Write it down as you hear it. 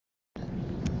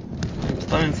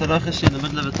Starting Tzarachashi in the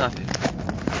middle of a topic.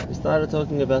 We started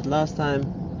talking about last time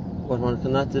what one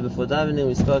cannot do before davening.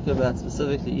 We spoke about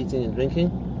specifically eating and drinking,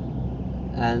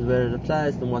 and where it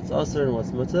applies and what's asur and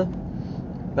what's mutter.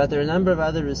 But there are a number of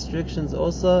other restrictions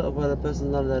also of what a person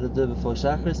is not allowed to do before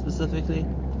Shachar specifically.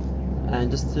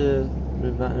 And just to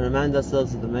remind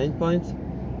ourselves of the main point,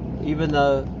 even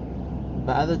though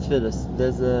by other tefillas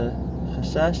there's a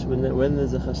chashash, when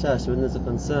there's a chashash, when there's a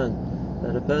concern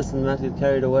that a person might get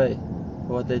carried away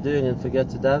by what they're doing and forget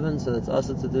to daven, so that's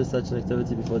also to do such an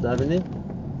activity before davening.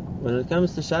 When it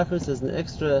comes to Shachar, there's an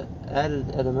extra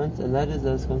added element, and that is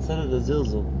that it's considered a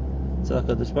zilzul to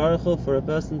HaKadosh Baruch Hu for a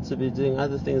person to be doing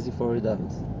other things before he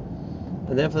davens.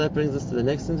 And therefore that brings us to the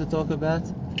next thing to talk about,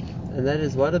 and that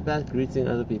is, what about greeting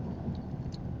other people?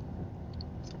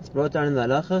 It's brought down in the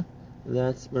halacha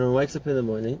that when one wakes up in the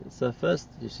morning, so first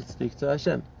you should speak to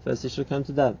Hashem. First you should come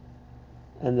to daven.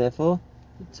 And therefore,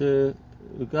 to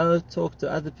go talk to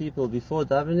other people before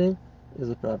davening is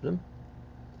a problem.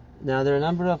 Now there are a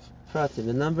number of pratim,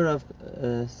 a number of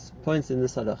points in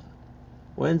this halacha.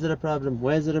 When's it a problem?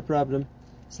 Where's it a problem?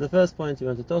 So the first point we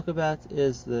want to talk about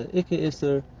is the Ikka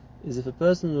Isur, is if a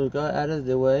person will go out of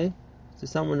their way to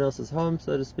someone else's home,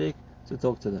 so to speak, to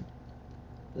talk to them.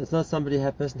 It's not somebody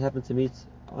a person happened to meet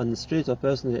on the street, or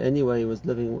person who anyway was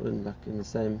living in the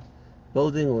same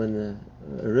building, or in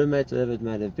a roommate, whatever it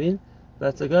might have been.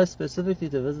 But to go specifically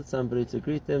to visit somebody, to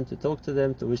greet them, to talk to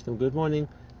them, to wish them good morning,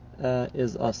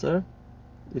 is asur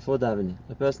before davening.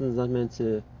 A person is not meant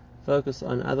to focus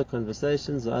on other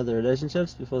conversations or other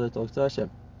relationships before they talk to Hashem.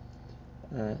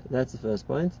 That's the first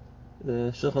point.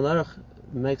 The Shulchan Aruch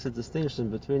makes a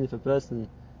distinction between if a person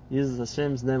uses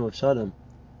Hashem's name of Shalom,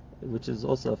 which is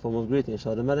also a form of greeting,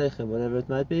 Shalom Aleichem, whatever it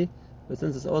might be, but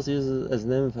since it's also used as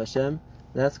the name of Hashem,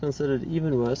 that's considered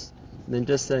even worse than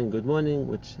just saying good morning,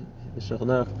 which the Shulchan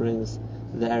Aruch brings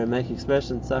the Aramaic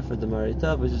expression Tzafra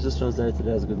D'Maritav, which is just translated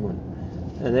as good morning.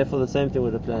 And therefore the same thing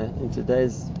would apply in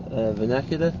today's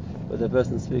vernacular, whether a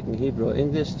person speaking Hebrew or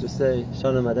English, to say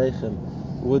Shalom Aleichem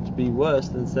would be worse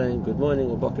than saying good morning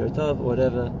or Boker Tov or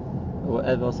whatever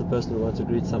else a person would want to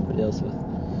greet somebody else with.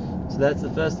 So that's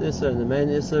the first Isur, and the main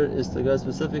Isur is to go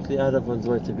specifically out of one's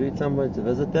way to greet someone, to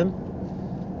visit them.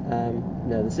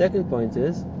 Now the second point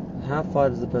is, how far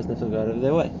does the person have to go out of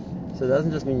their way? So it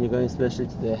doesn't just mean you're going especially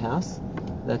to their house,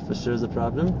 that for sure is a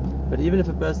problem, but even if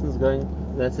a person is going,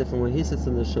 let's say, from where he sits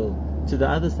in the shul to the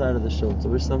other side of the shul to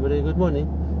wish somebody a good morning,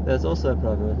 that's also a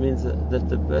problem. It means that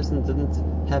the person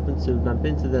didn't happen to bump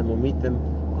into them or meet them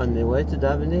on their way to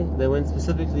davening, they went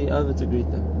specifically over to greet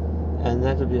them, and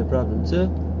that would be a problem too,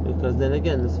 because then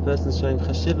again this person is showing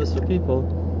chashivas for people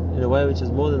in a way which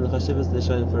is more than the chashivas they're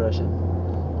showing for Hashem.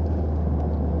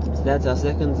 So that's our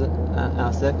second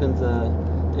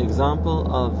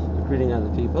example of greeting other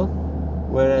people.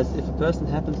 Whereas if a person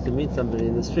happens to meet somebody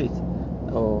in the street,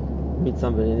 or meet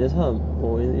somebody in his home,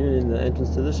 or even in the entrance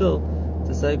to the shul,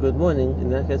 to say good morning, in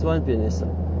that case won't be an issur,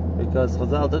 because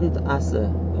Chazal didn't asa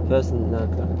a person like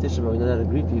Tisha B'Av, not allowed to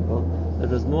greet people. It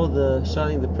was more the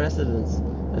showing the precedence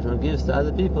that one gives to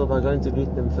other people by going to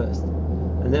greet them first.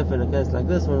 And therefore in a case like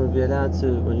this, one would be allowed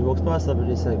to, when he walks past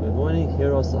somebody, say good morning.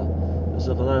 Here also the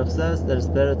Shulchan Aruch says that it's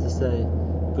better to say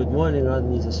good morning rather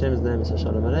than use Hashem's name as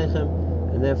Shalom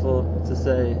Aleichem, and therefore to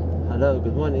say hello,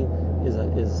 good morning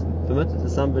is permitted to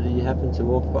somebody you happen to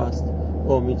walk past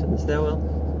or meet in the stairwell,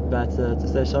 but to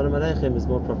say Shalom Aleichem is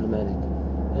more problematic.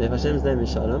 And if Hashem's name is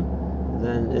Shalom,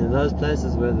 then in those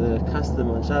places where the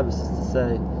custom on Shabbos is to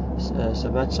say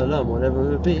Shabbat Shalom, whatever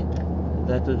it would be,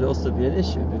 that would also be an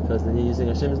issue, because then you're using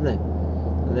Hashem's name.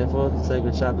 And therefore to say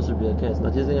Good Shabbos would be okay. It's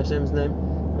not using Hashem's name,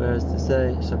 whereas to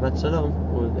say Shabbat Shalom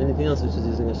or anything else which is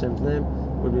using Hashem's name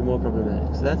would be more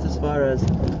problematic. So that's as far as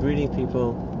greeting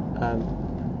people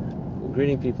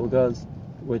goes,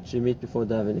 which you meet before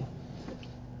davening.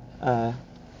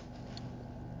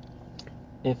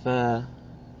 If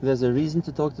there's a reason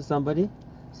to talk to somebody,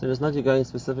 so it's not you're going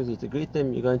specifically to greet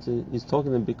them, you're talking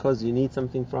to them because you need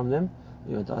something from them,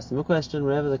 you want to ask them a question,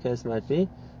 whatever the case might be.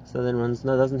 So then one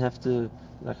doesn't have to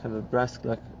have a brusque,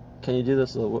 can you do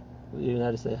this, or you know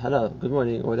how to say hello, good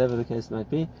morning, or whatever the case might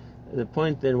be. The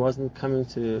point then wasn't coming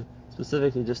to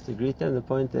specifically just to greet them. The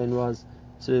point then was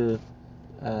to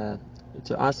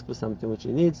ask for something which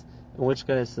he needs, in which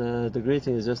case the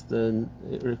greeting is just so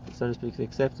to speak, the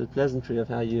accepted pleasantry of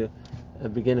how you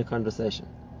begin a conversation.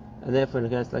 And therefore in a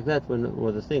case like that, when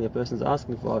the thing a person's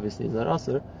asking for obviously is not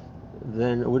asur,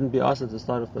 then it wouldn't be asur to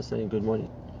start off by saying good morning.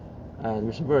 And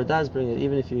Mishnah Berurah does bring it,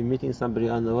 even if you're meeting somebody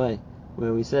on the way,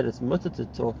 where we said it's mutter to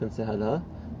talk and say hello,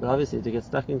 but obviously to get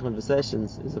stuck in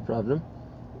conversations is a problem.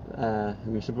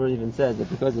 Mishnah Berurah even said that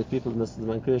because if people miss the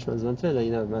man Kriyash Man's Tefillah,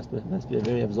 it must be a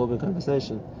very absorbing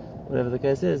conversation, whatever the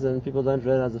case is, and people don't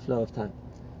realize the flow of time.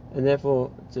 And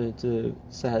therefore, to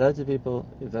say hello to people,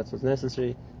 if that's what's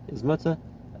necessary, is mutter.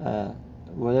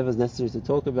 Whatever is necessary to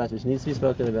talk about, which needs to be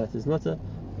spoken about, is mutter.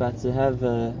 But to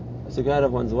go out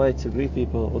of one's way to greet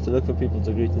people or to look for people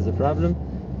to greet is a problem.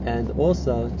 And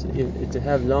also to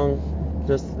have long,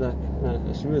 just like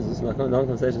long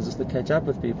conversations, just to catch up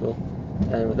with people,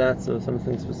 and without sort of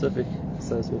something specific,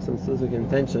 some specific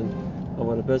intention of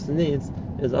what a person needs,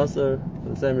 is also for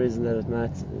the same reason that it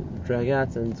might drag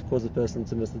out and cause a person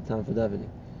to miss the time for davening.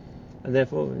 And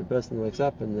therefore, when a person wakes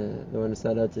up and they want to say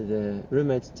hello to their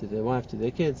roommate, to their wife, to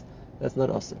their kids, that's not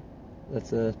asr.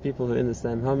 That's people who are in the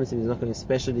same home, and he's not going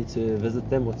specially to visit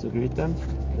them or to greet them.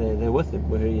 They're with him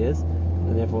where he is,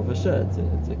 and therefore for sure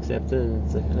it's accepted and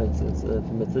it's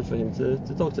permitted for him to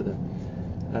talk to them.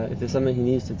 If there's something he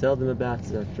needs to tell them about,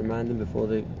 to remind them before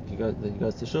he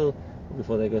goes to shul,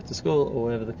 before they go to school, or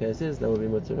whatever the case is, that will be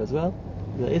mutter as well.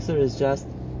 The isser is just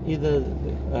either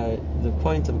the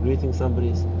point of greeting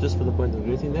somebody just for the point of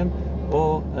greeting them,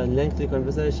 or a lengthy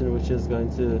conversation which is going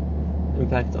to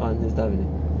impact on his davening.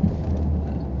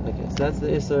 Okay, so that's the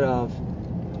isser of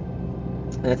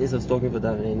talking for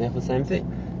davening. And therefore, same thing.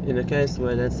 In a case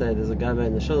where, let's say, there's a gabbai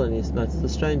in the shul and he notices a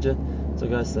stranger, so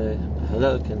go say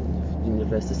hello, can you need a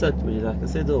place to sit? Would you like a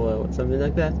siddur or something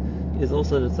like that? Is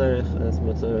also the tzarech as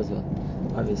mutter as well.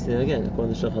 Obviously, again,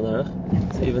 according to Shulchan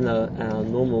Aruch, so even though our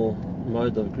normal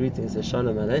mode of greeting says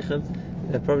Shalom Aleichem,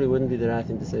 that probably wouldn't be the right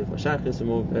thing to say for Shachris. Or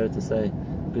more better to say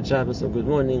Good Shabbos or Good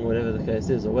Morning, whatever the case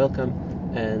is, or Welcome,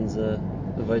 and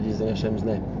avoid using Hashem's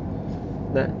name.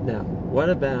 Now, what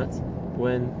about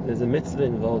when there's a mitzvah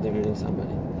involved in greeting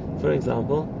somebody? For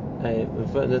example,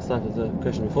 let's start with the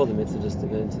question before the mitzvah, just to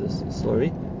get into this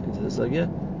story, into the sugya.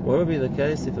 What would be the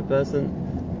case if a person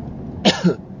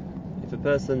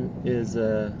is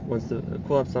wants to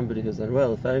call up somebody who's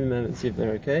unwell, a family member, and see if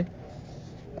they're okay?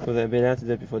 Will they be allowed to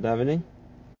do it before davening?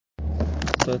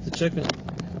 So to check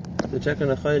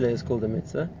on a chole is called a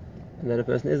mitzvah, and that a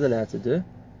person is allowed to do.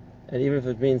 And even if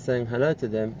it means saying hello to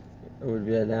them, it would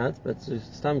be allowed. But to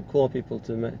some call people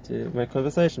to make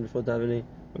conversation before davening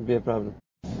would be a problem.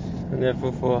 And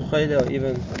therefore, for a chole, or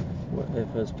even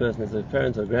if a person is a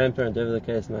parent or grandparent, whatever the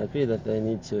case might be, that they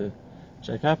need to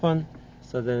check up on,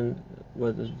 so then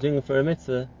doing it for a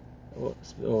mitzvah,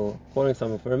 or calling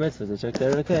someone for a mitzvah to check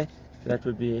they're okay, that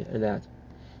would be allowed.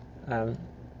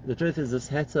 The truth is, this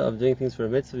heter of doing things for a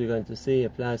mitzvah, you're going to see,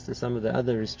 applies to some of the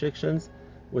other restrictions,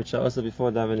 which are also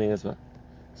before davening as well.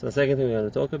 So the second thing we're going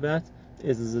to talk about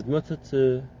is it mutter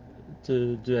to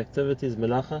do activities,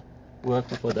 melacha, work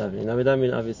before davening. Now we don't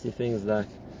mean obviously things like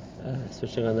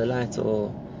switching on the light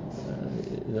or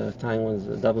tying one's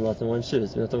double knot in one's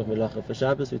shoes. We're not talking melacha for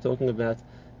Shabbos. We're talking about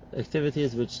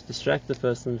activities which distract the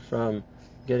person from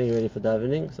getting ready for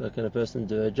davening. So can a person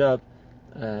do a job,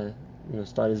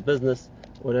 start his business,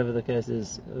 whatever the case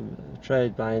is,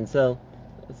 trade, buy and sell,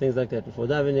 things like that before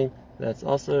davening. That's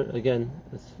also, again,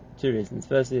 it's two reasons.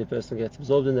 Firstly, a person gets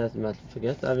absorbed in that and might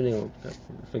forget davening or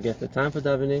forget the time for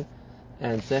davening.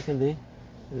 And secondly,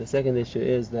 the second issue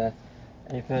is that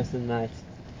a person might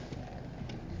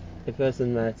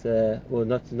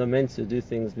not meant to do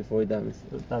things before he davens.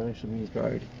 Davening should be his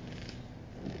priority.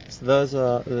 So those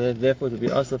are, therefore, it would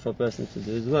be also for a person to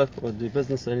do his work or do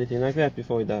business or anything like that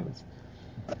before he davens.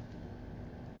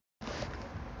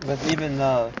 But even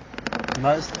though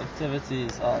most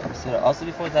activities are considered also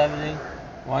before davening,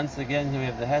 once again here we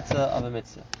have the heter of a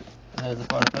mitzvah. And that is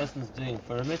what a person is doing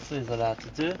for a mitzvah is allowed to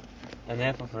do. And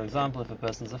therefore, for example, if a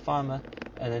person is a farmer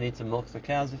and they need to milk the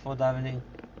cows before davening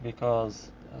because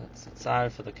it's a tsar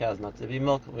for the cows not to be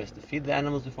milked, or has to feed the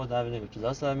animals before davening, which is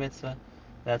also a mitzvah,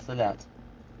 that's allowed.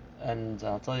 And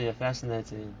I'll tell you a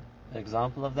fascinating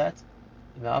example of that.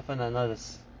 Often I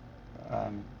notice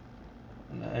in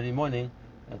the early morning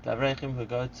that the Avrechim who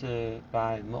go to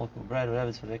buy milk or bread or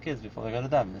whatever for their kids before they go to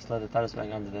daven, they slow the talis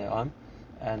bag under their arm,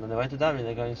 and on their way to davening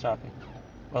they're going shopping.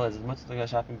 Well, is it much to go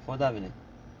shopping before davening?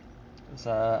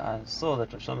 So I saw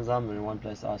that Rav Shlomo Zalman in one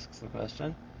place asks the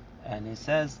question, and he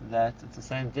says that it's the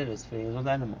same din as feeding with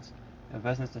animals. If a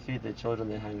person has to feed their children,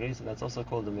 they're hungry, so that's also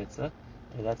called a mitzvah.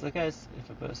 If that's the case, if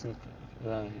a person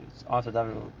after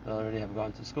davening they'll already have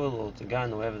gone to school or to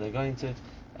Gan or wherever they're going to,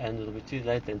 and it'll be too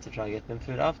late then to try and get them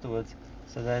food afterwards,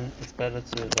 so then it's better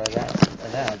to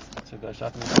allowed to go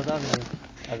shopping before davening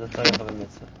as a tzarech of a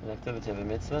mitzvah, an activity of a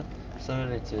mitzvah.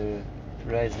 Similarly, to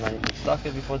raise money for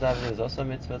tzedakah before davening is also a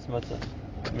mitzvah, it's mutter.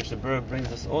 Mishnah Berurah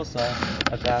brings us also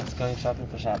about going shopping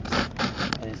for Shabbos.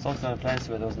 And he talks about a place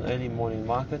where there was an early morning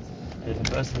market, And if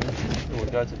a person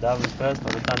would go to daven first,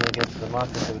 by the time they get to the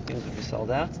market, things would be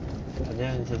sold out. And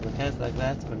then he says, in a case like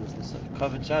that, when it's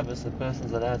covered Shabbos, the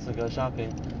person's allowed to go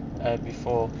shopping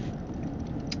before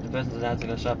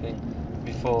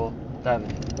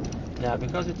davening. Now,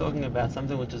 because we're talking about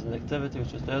something which is an activity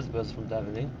which disturbs a person from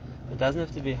davening, it doesn't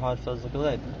have to be hard physical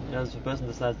labor. If a person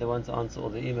decides they want to answer all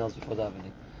the emails before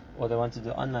davening, or they want to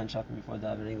do online shopping before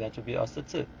davening, that would be also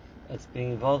too. It's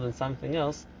being involved in something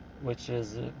else which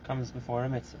comes before a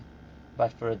mitzvah.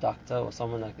 But for a doctor or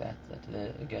someone like that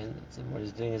again, what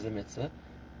he's doing is a mitzvah,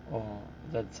 or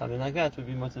that something like that would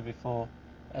be mutter before,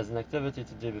 as an activity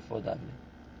to do before davening.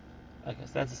 Okay,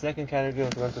 so that's the second category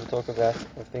we wanted to talk about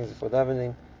of things before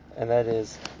davening, and that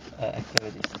is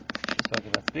activities. We spoke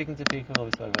about speaking to people,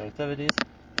 we spoke about activities,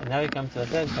 and now we come to a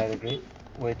third category,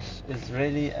 which is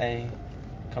really a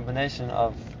combination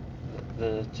of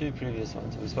the two previous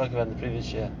ones we spoke about in the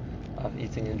previous year, of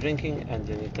eating and drinking and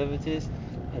doing activities,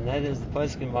 and that is the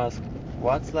poskim ask,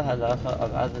 what's the halacha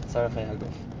of other tzarechei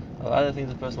haguf, of other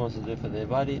things a person wants to do for their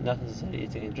body, not necessarily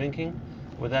eating and drinking?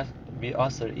 Would that be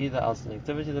asur either as an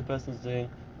activity the person is doing,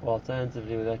 or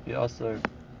alternatively would that be asur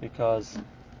because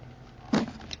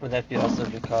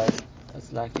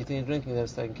it's like eating and drinking,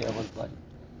 that's taking care of one's body?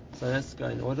 So let's go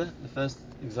in order. The first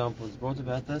example is brought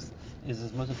about this is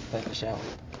his mutter to take a shower.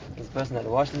 Does the person had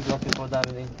to wash himself before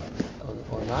davening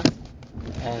or not?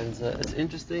 And it's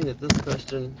interesting that this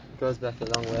question goes back a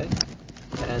long way,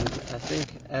 and I think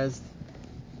as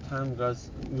time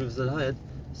moves ahead,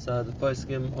 so the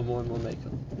poskim are more and more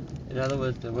makel. In other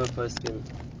words, there were poskim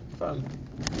from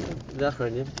the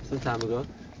Achronim some time ago,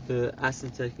 the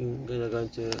acid going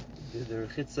to the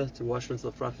rechitza to wash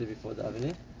oneself properly before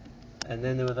davening, and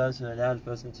then there were those who allowed a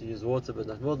person to use water but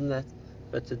not more than that.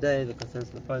 But today the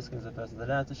consensus of the poskim is the person is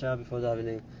allowed to shower before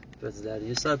davening, the person is allowed to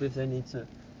use soap if they need to.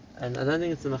 And I don't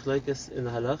think it's a machlokes in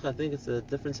the halach, I think it's a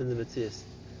difference in the metzius,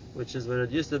 which is when it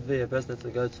used to be a person had to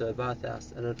go to a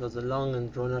bathhouse, and it was a long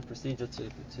and drawn out procedure to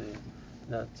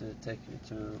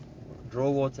draw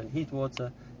water and heat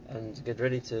water and get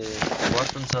ready to wash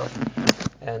themselves,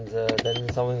 and then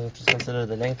something which is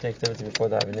considered a lengthy activity before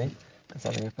davening, and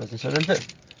something a person shouldn't do.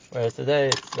 Whereas today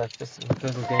it's like just a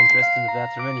person's getting dressed in the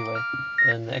bathroom anyway,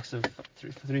 and the extra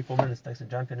 3-4 minutes takes to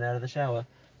jump in and out of the shower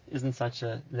isn't such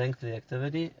a lengthy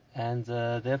activity, and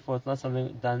therefore it's not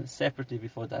something done separately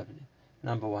before davening.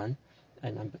 Number one,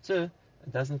 and number two,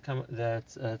 it doesn't come that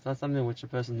it's not something which a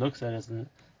person looks at as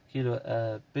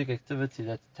a big activity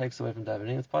that takes away from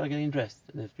davening. It's part of getting dressed.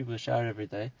 And if people shower every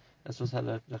day, that's just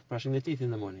like brushing their teeth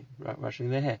in the morning, brushing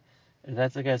their hair. If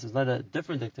that's the case, it's not a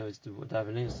different activity to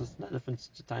davening. It's just not different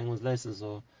to tying one's laces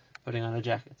or putting on a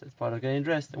jacket. It's part of getting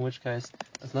dressed, in which case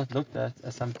it's not looked at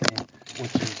as something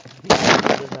which is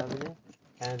davening,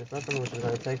 and it's not something which is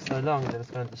going to take so long that it's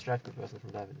going to distract the person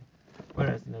from davening.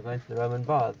 Whereas, going to the Roman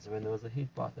baths, when there was a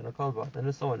heat bath and a cold bath and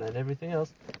a sauna and everything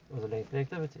else, it was a lengthy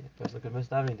activity. A person could miss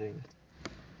davening doing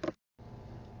that.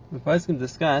 The person can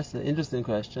discuss an interesting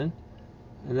question,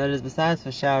 and that is, besides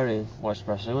for showering,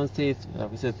 brushing one's teeth,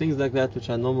 we said things like that which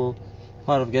are normal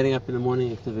part of getting up in the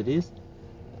morning activities.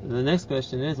 The next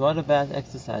question is, what about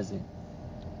exercising?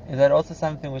 Is that also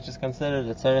something which is considered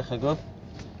a tzarech haguf,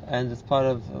 and it's part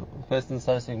of a person's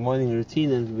morning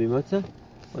routine and will be mutter?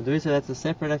 Or do we say that's a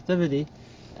separate activity,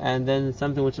 and then it's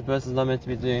something which a person is not meant to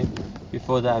be doing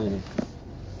before davening?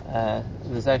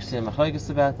 There's actually a machlokes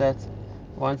about that.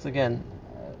 Once again,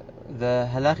 the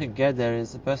halachic gather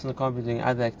is a person who can't be doing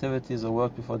other activities or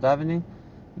work before davening.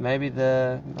 Maybe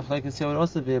the machlokes here would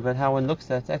also be about how one looks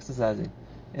at exercising.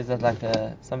 Is that like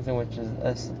something which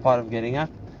is a part of getting up,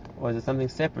 or is it something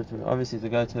separate? Obviously, to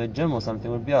go to a gym or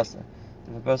something would be also.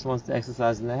 If a person wants to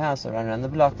exercise in their house or run around the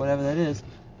block, whatever that is,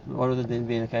 what would it then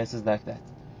be in cases like that?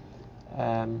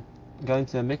 Going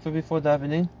to a mikveh before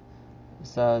davening,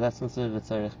 so that's considered a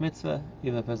tzarech mitzvah.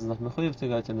 Even the person is not mechuyev to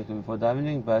go to a mikveh before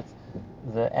davening, but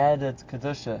the added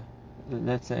kedusha,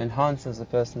 let's say, enhances a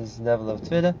person's level of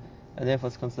tefillah, and therefore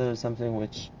it's considered something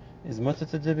which is mutter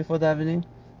to do before davening.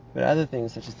 But other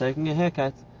things, such as taking a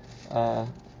haircut,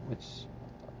 which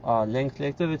are lengthy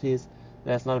activities,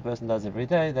 that's not a person does every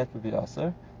day, that would be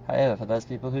asur. However, for those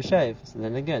people who shave, so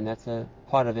then again, that's a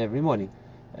part of every morning,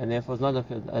 and therefore it's not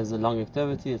looked at as a long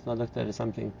activity, it's not looked at as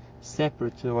something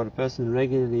separate to what a person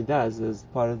regularly does as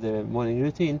part of their morning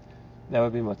routine. That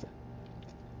would be mutter.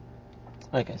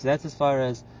 Okay, so that's as far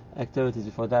as activities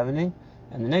before davening.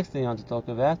 And the next thing I want to talk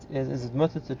about is it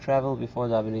mutter to travel before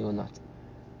davening or not?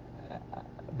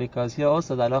 Because here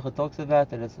also the halacha talks about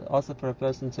that it's also for a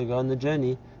person to go on the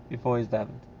journey before he's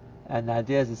davened. And the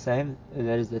idea is the same,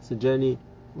 that is, it's a journey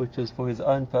which is for his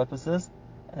own purposes,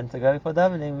 and to go before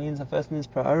davening means a person is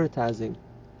prioritizing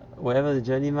wherever the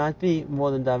journey might be,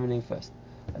 more than davening first.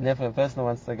 And therefore, if a person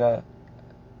wants to go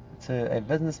to a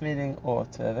business meeting or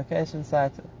to a vacation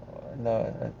site, or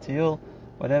a tiyul,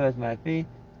 whatever it might be,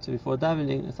 to before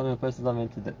davening is something a person is not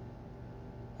meant to do.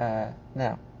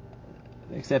 Now,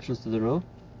 exceptions to the rule.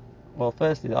 Well,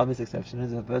 firstly, the obvious exception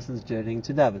is if a person is journeying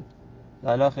to daven. The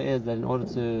halacha is that in order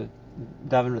to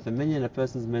daven with a minyan, a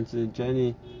person is meant to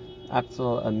journey up to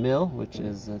a mil, which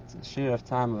is a share of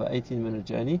time of an 18-minute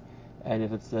journey. And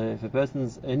if a person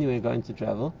is anyway going to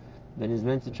travel, then he's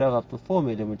meant to travel up to 4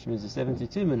 million, which means a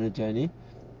 72-minute journey,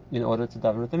 in order to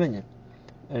daven with a minyan.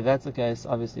 And if that's the case,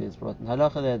 obviously it's brought in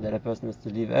halacha there that a person is to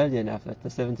leave early enough that the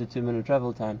 72-minute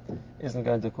travel time isn't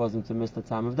going to cause him to miss the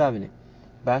time of davening.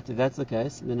 But if that's the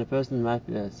case, then a person might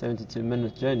be a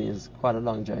 72-minute journey is quite a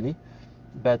long journey.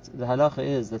 But the halacha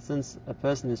is that since a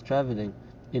person is traveling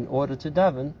in order to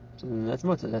daven, that's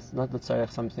mutter. That's not the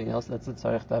tzarech something else. That's the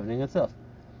tzarech davening itself.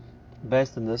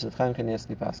 Based on this, Rav Chaim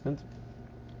Kanievsky paskent,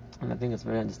 and I think it's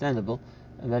very understandable,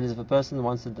 and that is if a person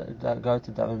wants to go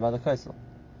to daven by the kosel,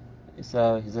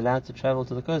 so he's allowed to travel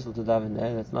to the kosel to daven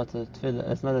there. That's not a tefillah,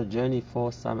 that's not a journey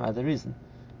for some other reason.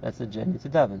 That's a journey to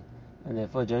daven, and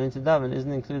therefore a journey to daven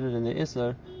isn't included in the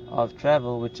isur of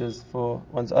travel, which is for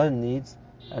one's own needs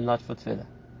and not for tefillah.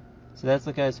 So that's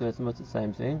the case where it's mutter,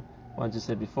 same thing. One just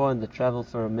said before, and the travel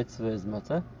for a mitzvah is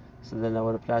mutter. So then that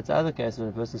would apply to other cases when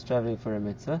a person is traveling for a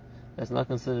mitzvah. That's not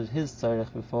considered his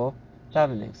tzarech before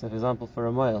davening. So for example, for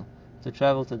a moil, to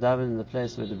travel to daven in the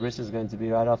place where the bris is going to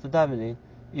be right after davening,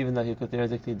 even though he could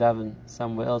theoretically daven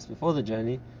somewhere else before the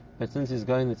journey, but since he's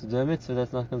going there to do a mitzvah,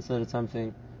 that's not considered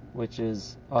something which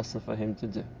is also for him to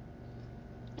do.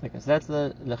 Okay, so that's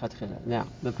the lechatchila. Now,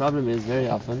 the problem is very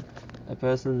often a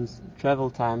person's travel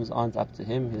times aren't up to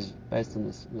him. He's based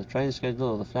on the train schedule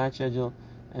or the flight schedule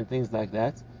and things like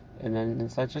that. And then in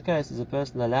such a case, is a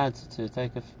person allowed to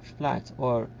take a flight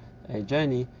or a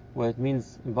journey where it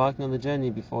means embarking on the journey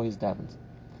before he's davened?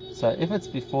 So if it's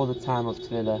before the time of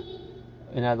tefillah,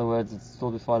 in other words, it's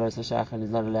still before Rosh Hashanah and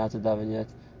he's not allowed to daven yet,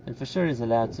 then for sure he's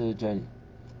allowed to journey,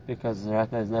 because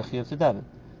right now there's no chiyuv to daven.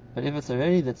 But if it's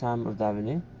already the time of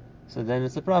davening, so then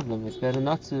it's a problem. It's better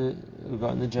not to go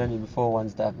on the journey before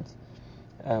one's davened.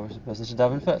 Which a person should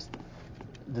daven first.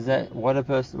 What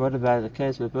about the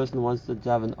case where a person wants to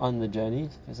daven on the journey,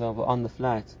 for example, on the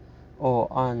flight, or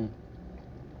on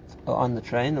the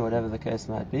train, or whatever the case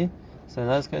might be? So in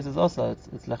those cases also,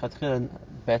 it's lechatchila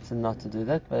better not to do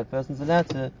that. But a person's allowed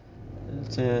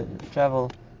to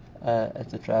travel,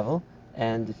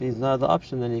 and if he's no other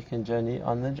option, then he can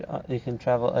he can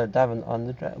travel daven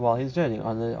on while he's journeying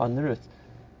on the route.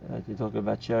 You talk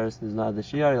about shiuros, there's no other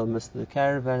shiur, he'll miss the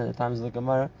caravan at the times of the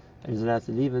Gemara, and he's allowed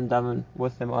to leave and daven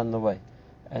with them on the way.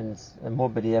 And it's a more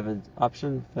b'diavad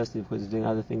option, firstly because he's doing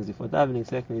other things before davening,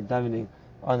 secondly davening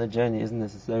on the journey isn't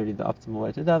necessarily the optimal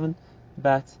way to daven,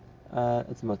 but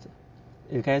it's mutter.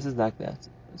 In cases like that,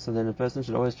 so then a person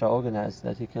should always try to organize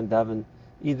that he can daven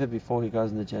either before he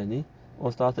goes on the journey,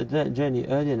 or start the journey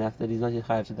early enough that he's not yet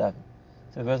chayav to daven.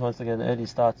 So if a person wants to get an early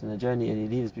start in the journey and he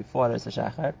leaves before Rosh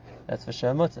Hashanah, that's for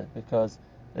sure mutter, because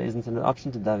there isn't an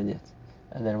option to daven yet.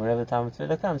 And then whenever the time of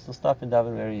tefillah comes, he'll stop and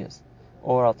daven where he is.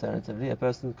 Or alternatively, a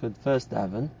person could first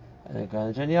daven and then go on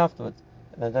the journey afterwards.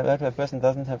 And that way a person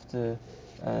doesn't have to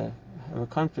have a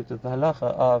conflict with the halacha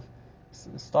of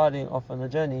starting off on the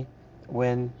journey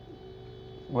when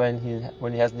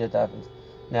he hasn't yet davened.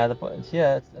 Now the point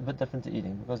here, it's a bit different to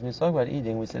eating, because when we talk about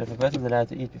eating, we said if a person is allowed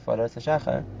to eat before Rosh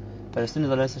Hashanah, but as soon as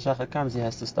the Rosh Hashanah comes, he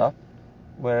has to stop.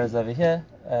 Whereas over here,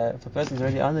 if a person is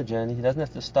already on the journey, he doesn't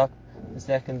have to stop the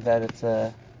second that it's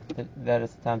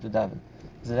time to daven.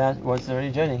 Once he's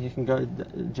already journeying, he can go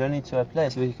journey to a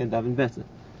place where he can daven better.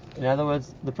 In other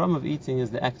words, the problem of eating is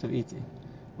the act of eating,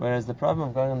 whereas the problem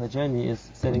of going on the journey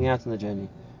is setting out on the journey.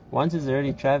 Once he's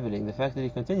already traveling, the fact that he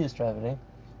continues traveling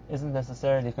isn't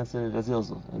necessarily considered a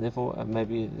zilzul, and therefore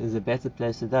maybe there's a better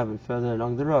place to daven further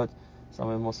along the road,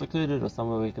 somewhere more secluded or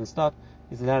somewhere where he can stop.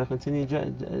 He's allowed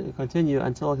to continue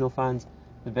until he'll find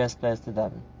the best place to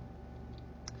daven.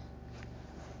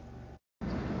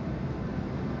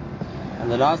 And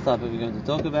the last topic we're going to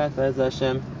talk about, Be'ez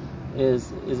Hashem,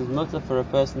 is it mutter for a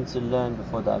person to learn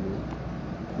before davening?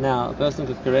 Now, a person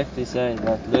could correctly say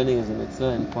that learning is a mitzvah,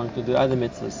 and one could do other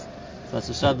mitzvahs, such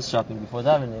as Shabbos shopping before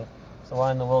davening. So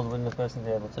why in the world wouldn't a person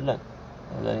be able to learn?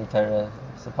 Learning Torah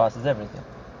surpasses everything.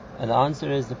 And the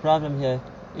answer is, the problem here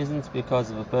isn't because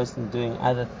of a person doing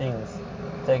other things,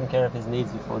 taking care of his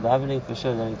needs before davening. For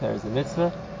sure, learning Torah is a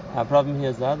mitzvah. Our problem here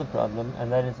is the other problem,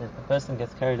 and that is if the person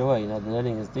gets carried away. The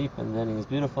learning is deep and the learning is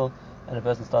beautiful, and a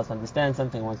person starts to understand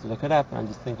something, wants to look it up and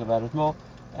just think about it more,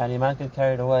 and he might get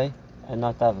carried away and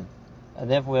not daven. and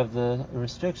therefore we have the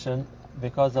restriction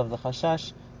because of the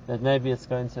chashash that maybe it's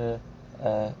going to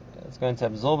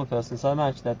absorb a person so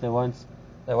much that they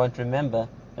won't remember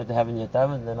that they haven't yet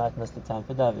davened, they might miss the time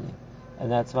for davening.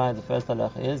 And that's why the first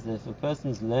halacha is that if a person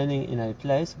is learning in a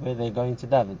place where they're going to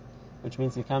daven, which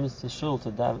means he comes to shul to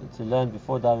learn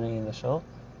before davening in the shul,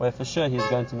 where for sure he's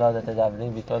going to know that they're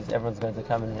davening because everyone's going to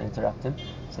come in and interrupt him.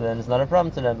 So then it's not a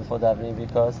problem to learn before davening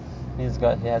because he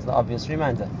has the obvious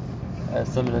reminder.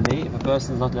 Similarly, if a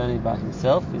person is not learning by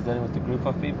himself, he's learning with a group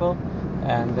of people,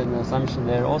 and then the assumption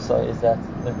there also is that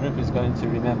the group is going to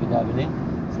remember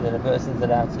davening, so that a person is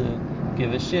allowed to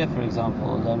give a shir, for example,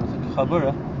 or learn with a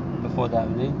chabura before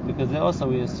davening, because there also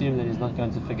we assume that he's not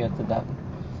going to forget to daven.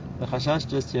 The chashash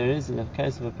just here is in the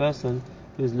case of a person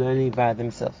who's learning by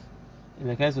themselves. In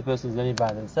the case of a person who's learning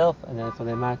by themselves, and therefore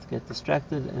they might get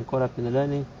distracted and caught up in the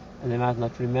learning, and they might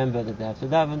not remember that they have to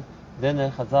daven, then the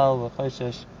chazal will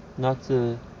choshesh not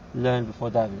to learn before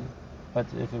davening. But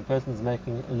if a person is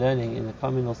learning in a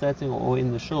communal setting or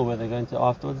in the shul where they're going to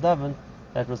afterwards daven,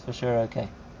 that was for sure okay.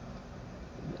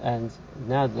 And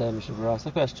now the Mishnah Berurah asks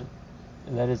a question,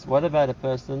 and that is, what about a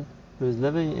person who is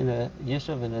living in a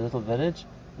yeshiv, in a little village,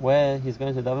 where he's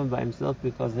going to daven by himself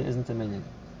because there isn't a minyan?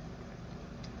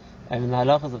 And in the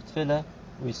halachas of tefillah,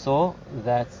 we saw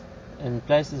that in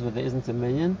places where there isn't a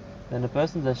minyan, then a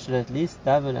person should at least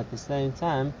daven at the same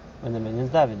time when the minyan's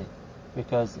davening,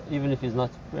 because even if he's not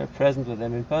present with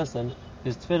them in person,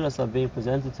 his tefillahs are being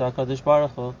presented to HaKadosh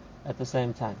Baruch Hu at the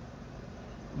same time.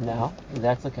 Now, if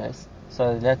that's the case,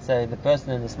 so let's say the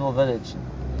person in the small village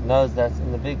knows that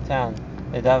in the big town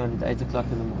they daven at 8 o'clock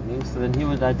in the morning, so then he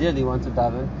would ideally want to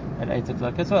daven at 8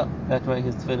 o'clock as well. That way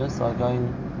his tefillahs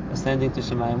are ascending to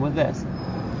Shemayim with theirs.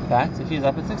 But if he's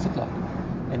up at 6 o'clock,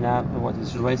 and now he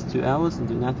should waste 2 hours and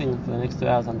do nothing for the next 2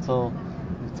 hours until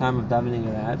the time of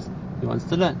davening arrives, he wants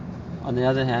to learn. On the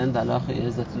other hand, the halacha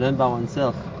is that to learn by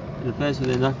oneself in a place where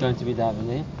they're not going to be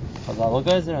davening, Chazal will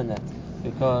go there on that,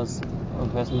 because a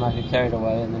person might get carried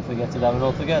away and then forget to daven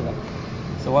altogether.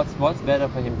 So what's better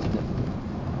for him to do?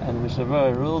 And the Mishnah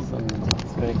Berurah rules, and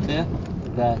it's very clear,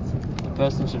 that the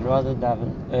person should rather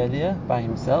daven earlier by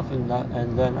himself and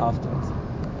learn afterwards.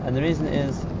 And the reason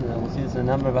is, we'll see this in a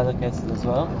number of other cases as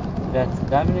well, that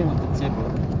davening with the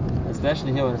tzibur,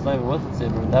 especially here when it's not even with the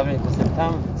tzibur, davening at the same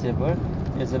time with the tzibur,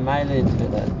 is a maile in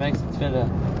tefillah. It makes the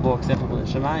tefillah more acceptable in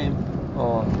Shemayim,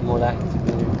 or more likely to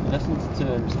be listened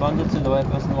to and responded to the way a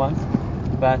person wants,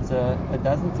 but it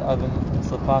doesn't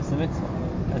surpass the mitzvah.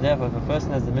 And therefore, if a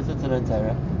person has the mitzvah to learn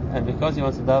Torah, and because he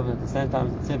wants to daven at the same time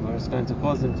as the tzibur, it's going to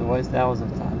cause him to waste hours of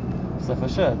time. So for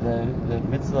sure, the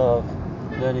mitzvah of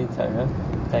learning Torah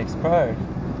takes priority,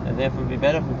 and therefore it would be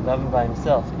better for him to daven by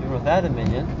himself, even without a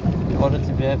minyan, in order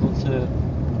to be able to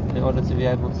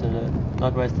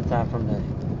not waste the time from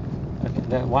learning.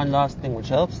 Okay, one last thing which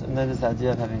helps, and that is the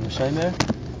idea of having a shomer.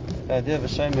 The idea of a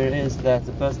shomer is that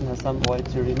the person has some way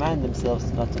to remind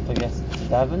themselves not to forget to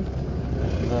daven.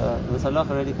 This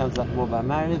halacha already comes up more by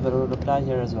marriage, but it would apply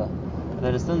here as well. And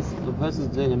that is, since the person is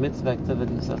doing a mitzvah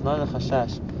activity, so it's not a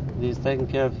chashash that he's taking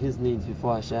care of his needs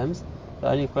before Hashem's, the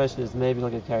only question is maybe he'll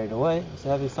get carried away, so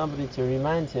having somebody to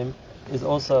remind him is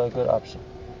also a good option.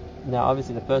 Now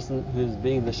obviously the person who's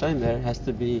being the shomer has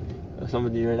to be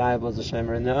somebody reliable as a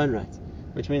shomer in their own right,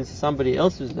 which means somebody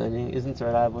else who's learning isn't a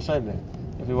reliable shomer.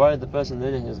 If you're worried the person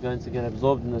learning is going to get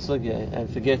absorbed in the sugya and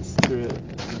forgets to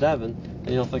daven,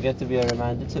 then he'll forget to be a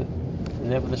reminder too.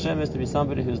 And therefore the shomer has to be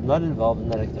somebody who's not involved in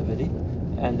that activity,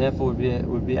 and therefore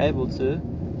would be able to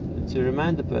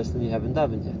remind the person you haven't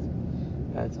davened yet.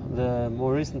 Right? The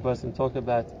more recent person talk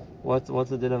about what's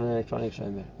the din of an electronic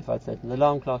shomer. If I set an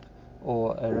alarm clock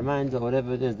or a reminder, or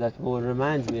whatever it is that will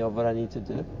remind me of what I need to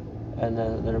do, and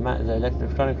the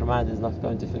electronic reminder is not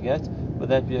going to forget, would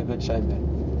that be a good shomer?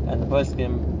 And the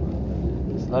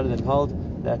poskim, a lot of them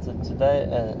hold that today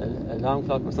an alarm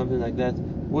clock or something like that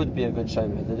would be a good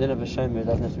shomer. The din of a shomer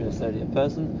doesn't have to be necessarily a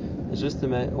person. It's just a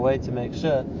way to make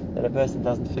sure that a person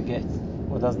doesn't forget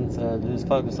or doesn't lose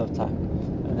focus of time.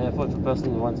 And therefore, if a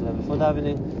person wants to learn before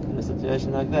davening, in a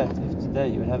situation like that, if today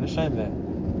you would have a shomer,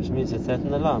 which means you'd set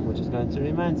an alarm which is going to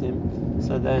remind him,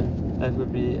 so then that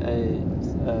would be a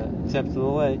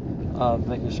acceptable way of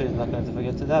making sure he's not going to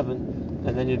forget to daven,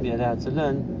 and then you'd be allowed to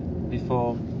learn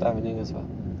before davening as well.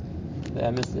 The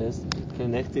emes is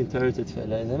connecting Torah to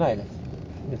tefillah is a meilah.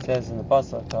 It says in the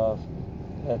pasuk of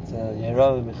that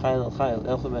Yero Michael El Chayil,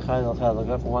 Elchu Michael El Chayil, they'll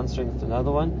go from one string to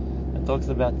another one. It talks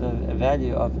about the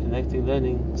value of connecting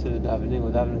learning to davening,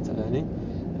 or davening to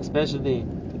learning, especially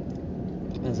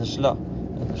as a shlah.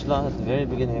 The shlah at the very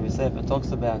beginning of his sefer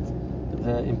talks about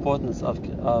the importance of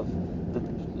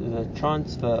the the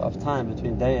transfer of time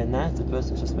between day and night, a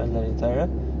person should spend learning Torah.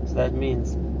 So that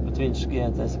means between Shkia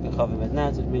and Tzesek Chavim at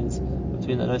night, it means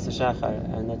between Alois Shachar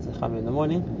and Netzacham in the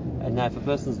morning. And now if a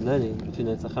person is learning between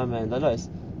Netzacham and Alois,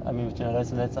 between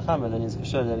Alois and Netzacham, then he's for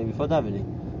sure learning before davening.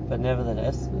 But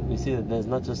nevertheless, we see that there's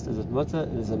not just, is it mutter,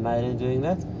 there's a ma'ir in doing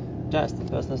that. Just the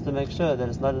person has to make sure that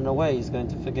it's not in a way he's going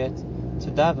to forget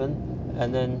to daven,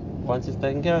 and then once he's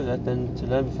taken care of that, then to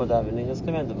learn before davening is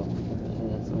commendable.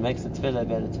 And it makes the tefillah a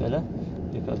better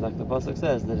tefillah, because like the pasuk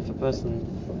says, that if a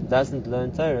person doesn't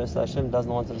learn Torah, so Hashem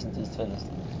doesn't want to listen to his tefillahs.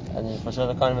 And then for sure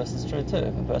the converse is true too.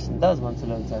 If a person does want to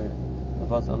learn Torah,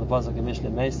 on the pasuk in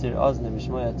Mishle, Meisir Ozne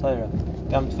Mishmoya Torah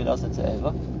Gam Tefillah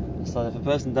Te'eva. So if a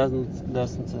person doesn't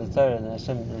listen to the Torah, then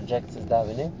Hashem rejects his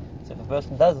davening. So if a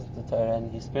person does listen to Torah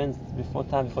and he spends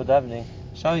time before davening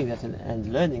showing that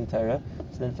and learning Torah,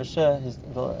 so then for sure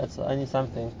it's only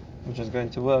something which is going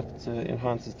to work to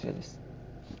enhance his tefillahs.